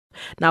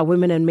Now,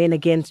 women and men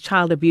against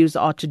child abuse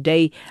are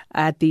today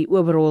at the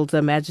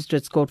Oberholzer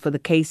Magistrates Court for the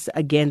case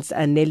against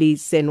Nelli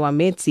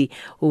Senwametsi,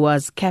 who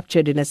was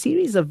captured in a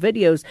series of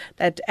videos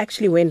that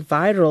actually went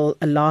viral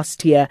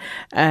last year,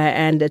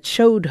 and it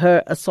showed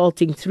her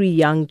assaulting 3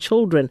 young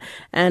children.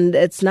 And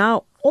it's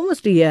now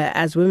almost a year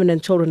as women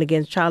and children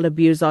against child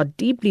abuse are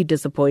deeply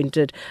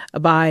disappointed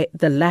by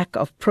the lack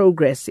of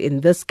progress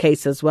in this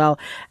case as well.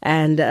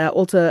 And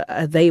also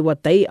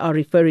what they are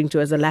referring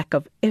to as a lack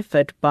of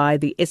effort by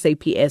the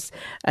SAPS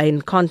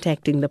in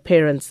contacting the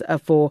parents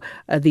for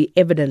the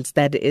evidence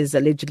that is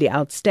allegedly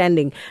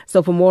outstanding.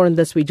 So for more on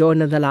this, we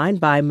join on the line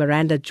by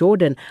Miranda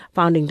Jordan,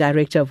 Founding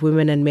Director of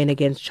Women and Men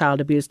Against Child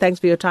Abuse. Thanks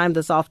for your time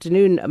this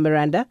afternoon,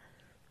 Miranda.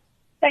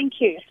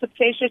 Thank you. It's a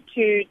pleasure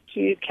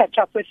to catch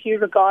up with you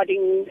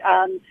regarding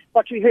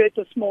what we heard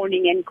this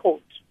morning in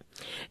court.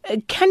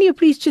 Can you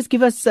please just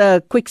give us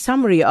a quick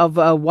summary of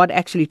what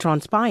actually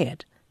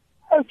transpired?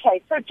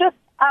 Okay, so just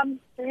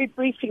very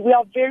briefly, we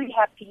are very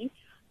happy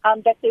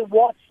that there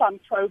was some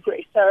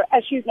progress. So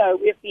as you know,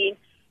 we've been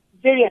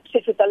very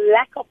upset with the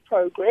lack of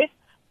progress,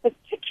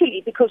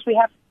 particularly because we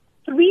have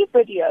 3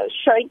 videos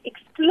showing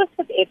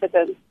explicit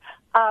evidence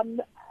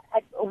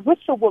with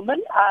the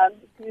woman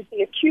who's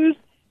the accused,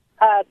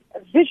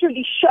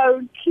 visually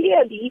shown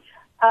clearly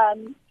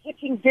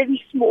hitting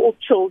very small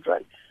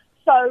children.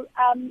 So,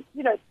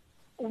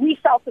 we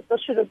felt that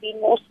this should have been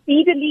more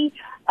speedily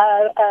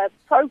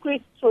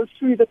progressed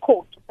through the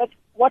court. But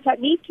what I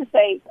need to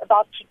say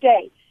about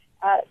today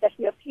that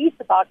we are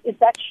pleased about is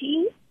that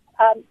she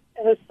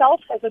herself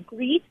has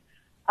agreed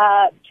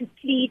to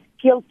plead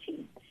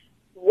guilty.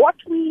 What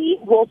we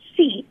will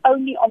see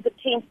only on the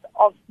 10th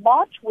of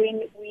March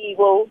when we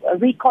will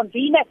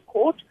reconvene at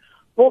court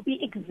will be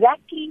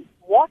exactly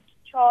what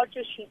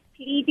charges she's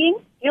pleading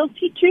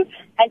guilty to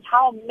and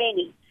how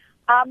many.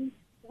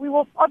 We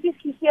will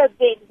obviously hear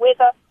then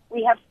whether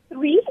we have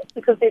 3,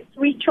 because there's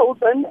 3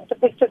 children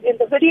depicted in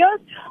the videos.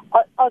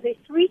 Are there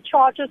 3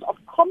 charges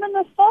of common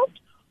assault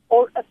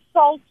or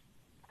assault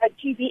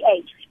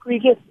GBH,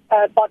 grievous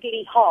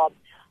bodily harm?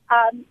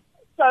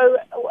 So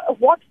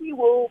what we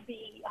will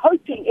be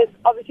hoping is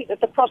obviously that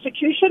the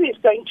prosecution is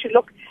going to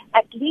look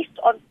at least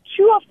on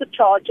 2 of the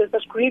charges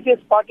as grievous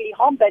bodily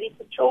harm, that is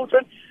the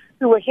children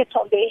who were hit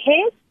on their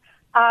heads.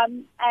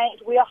 And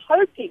we are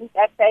hoping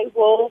that they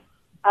will,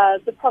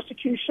 the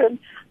prosecution,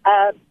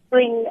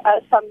 bring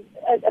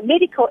a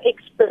medical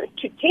expert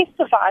to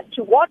testify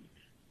to what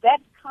that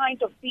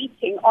kind of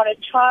beating on a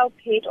child's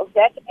head of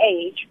that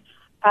age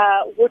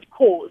would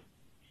cause.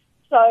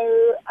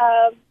 So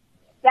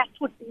that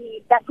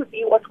would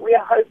be what we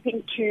are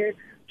hoping to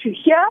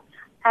hear.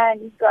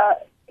 And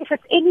if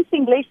it's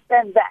anything less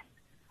than that,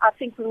 I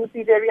think we would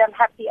be very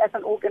unhappy as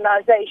an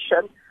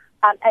organization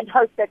and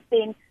hope that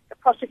then the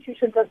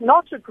prosecution does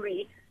not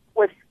agree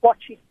with what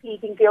she's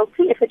pleading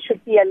guilty, if it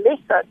should be a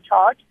lesser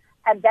charge,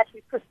 and that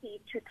we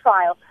proceed to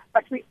trial.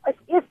 But it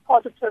is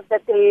positive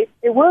that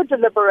there were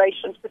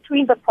deliberations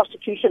between the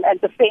prosecution and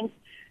defense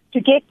to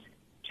get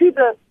to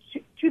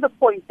the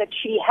point that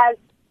she has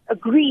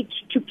agreed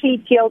to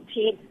plead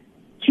guilty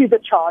to the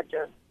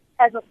charges.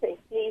 As I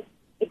said,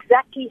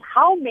 exactly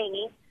how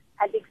many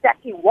and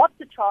exactly what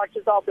the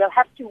charges are, we'll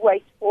have to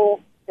wait for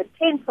the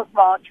 10th of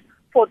March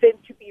for them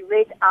to be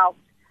read out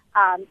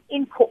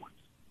in court.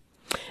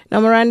 Now,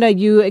 Miranda,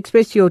 you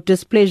expressed your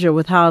displeasure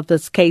with how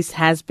this case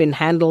has been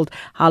handled,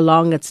 how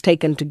long it's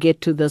taken to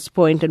get to this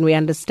point, and we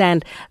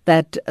understand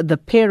that the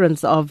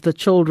parents of the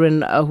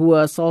children who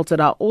were assaulted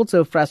are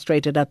also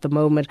frustrated at the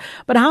moment.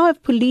 But how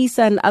have police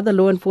and other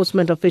law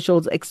enforcement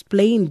officials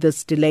explained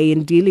this delay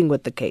in dealing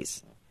with the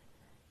case?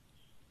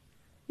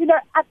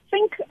 I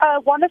think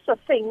one of the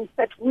things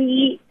that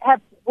we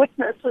have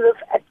witnessed sort of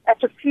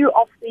at a few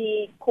of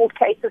the court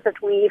cases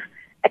that we've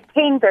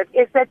attended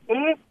is that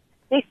there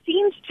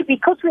seems to be,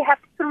 because we have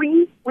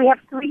three, at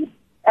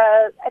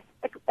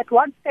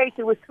one stage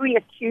there were 3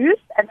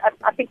 accused, and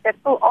I think there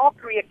still are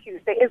 3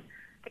 accused. There is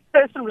the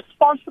person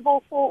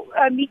responsible for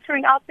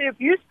metering out the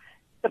abuse,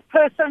 the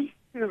person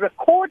who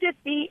recorded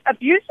the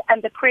abuse,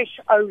 and the creche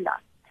owner.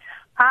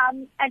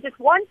 And at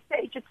one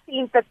stage it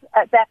seems that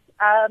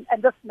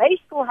and this may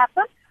still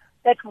happen,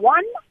 that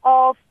one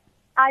of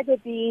either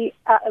the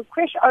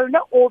creche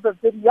owner or the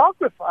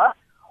videographer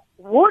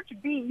would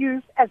be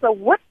used as a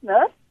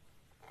witness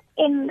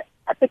in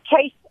the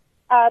case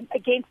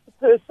against the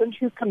person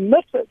who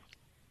committed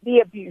the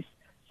abuse.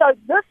 So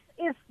this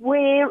is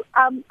where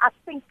I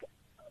think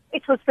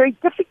it was very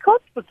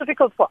difficult. It was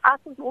difficult for us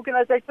as an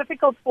organization,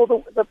 difficult for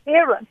the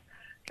parents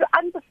to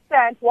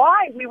understand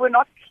why we were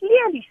not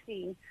clearly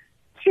seeing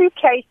 2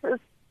 cases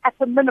at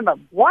the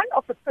minimum. One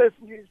of the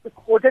person who is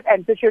recorded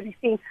and visually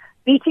seen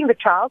beating the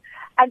child,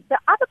 and the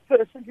other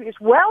person who is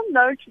well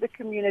known to the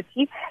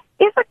community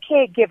is a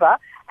caregiver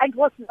and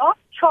was not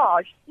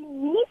charged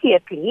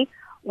immediately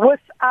with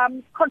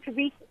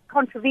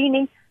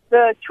contravening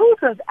the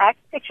Children's Act,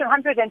 Section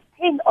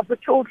 110 of the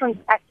Children's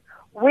Act,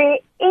 where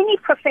any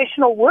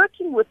professional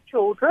working with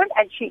children,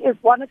 and she is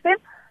one of them,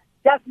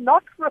 does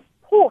not report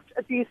report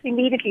abuse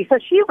immediately. So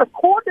she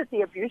recorded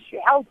the abuse, she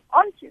held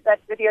onto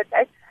that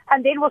videotape,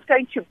 and then was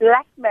going to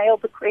blackmail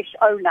the creche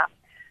owner.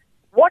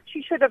 What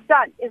she should have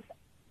done is,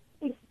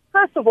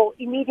 first of all,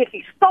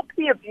 immediately stop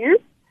the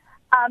abuse,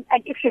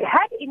 and if she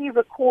had any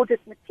recorded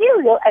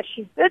material, as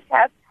she did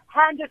have,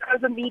 hand it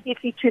over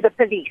immediately to the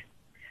police.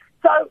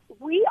 So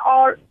we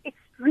are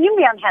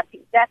extremely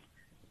unhappy that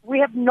we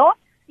have not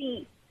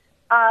seen,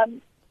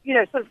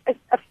 sort of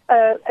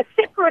a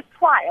separate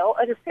trial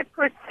and a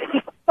separate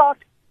start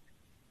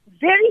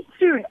very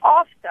soon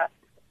after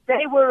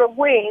they were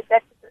aware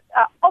that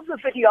of the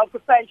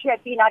videographer, and she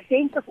had been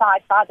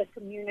identified by the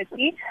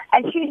community,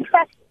 and she in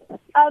fact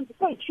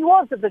said she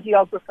was a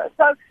videographer.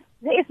 So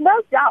there is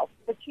no doubt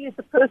that she is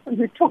the person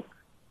who took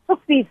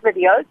these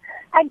videos.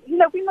 And,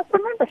 we must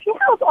remember, she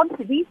held on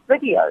to these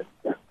videos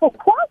for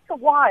quite a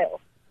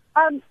while,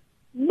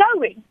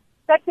 knowing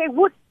that there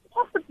would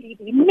possibly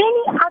be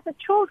many other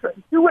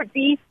children who would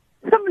be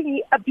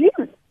similarly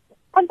abused.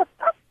 And the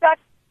fact that,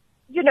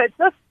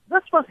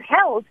 this was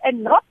held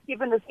and not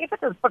given as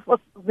evidence, but was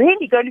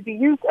really going to be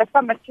used as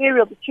some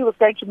material that she was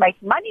going to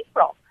make money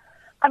from.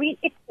 I mean,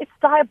 it's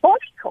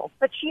diabolical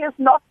that she is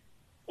not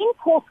in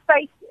court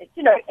facing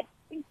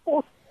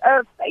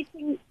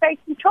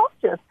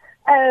charges.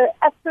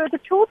 As per the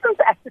Children's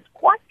Act, it's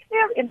quite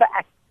clear in the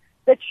Act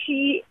that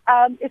she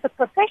is a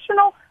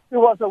professional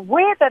who was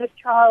aware that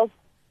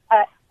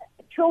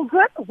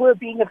children were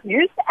being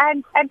abused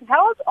and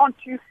held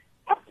onto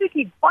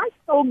absolutely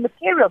vital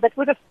material that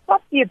would have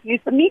stopped the abuse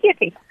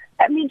immediately.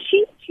 I mean,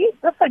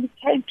 this only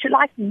came to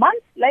light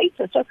months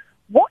later. So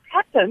what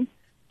happened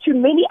to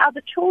many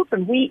other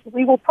children, we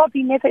will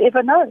probably never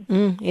ever know.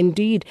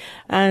 Indeed.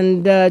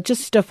 And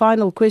just a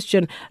final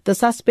question. The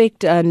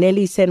suspect,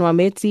 Nelli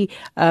Senwametsi,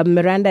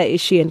 Miranda,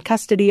 is she in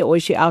custody or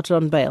is she out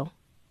on bail?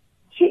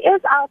 She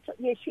is out.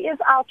 Yes, she is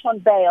out on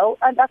bail.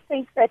 And I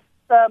think that,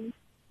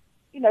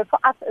 for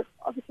us, as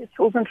obviously a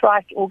children's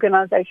rights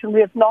organization, we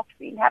have not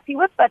been happy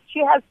with, but she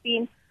has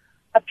been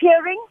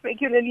appearing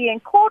regularly in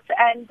court.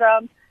 And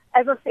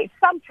as I said,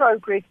 some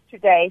progress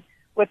today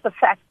with the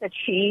fact that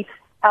she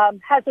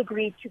has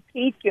agreed to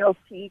plead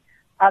guilty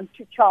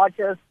to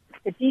charges,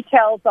 the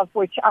details of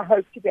which I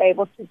hope to be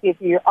able to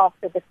give you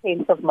after the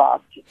 10th of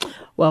March.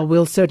 Well,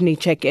 we'll certainly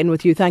check in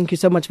with you. Thank you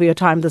so much for your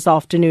time this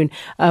afternoon.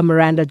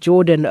 Miranda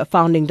Jordan,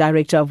 founding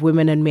director of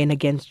Women and Men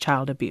Against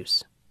Child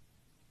Abuse.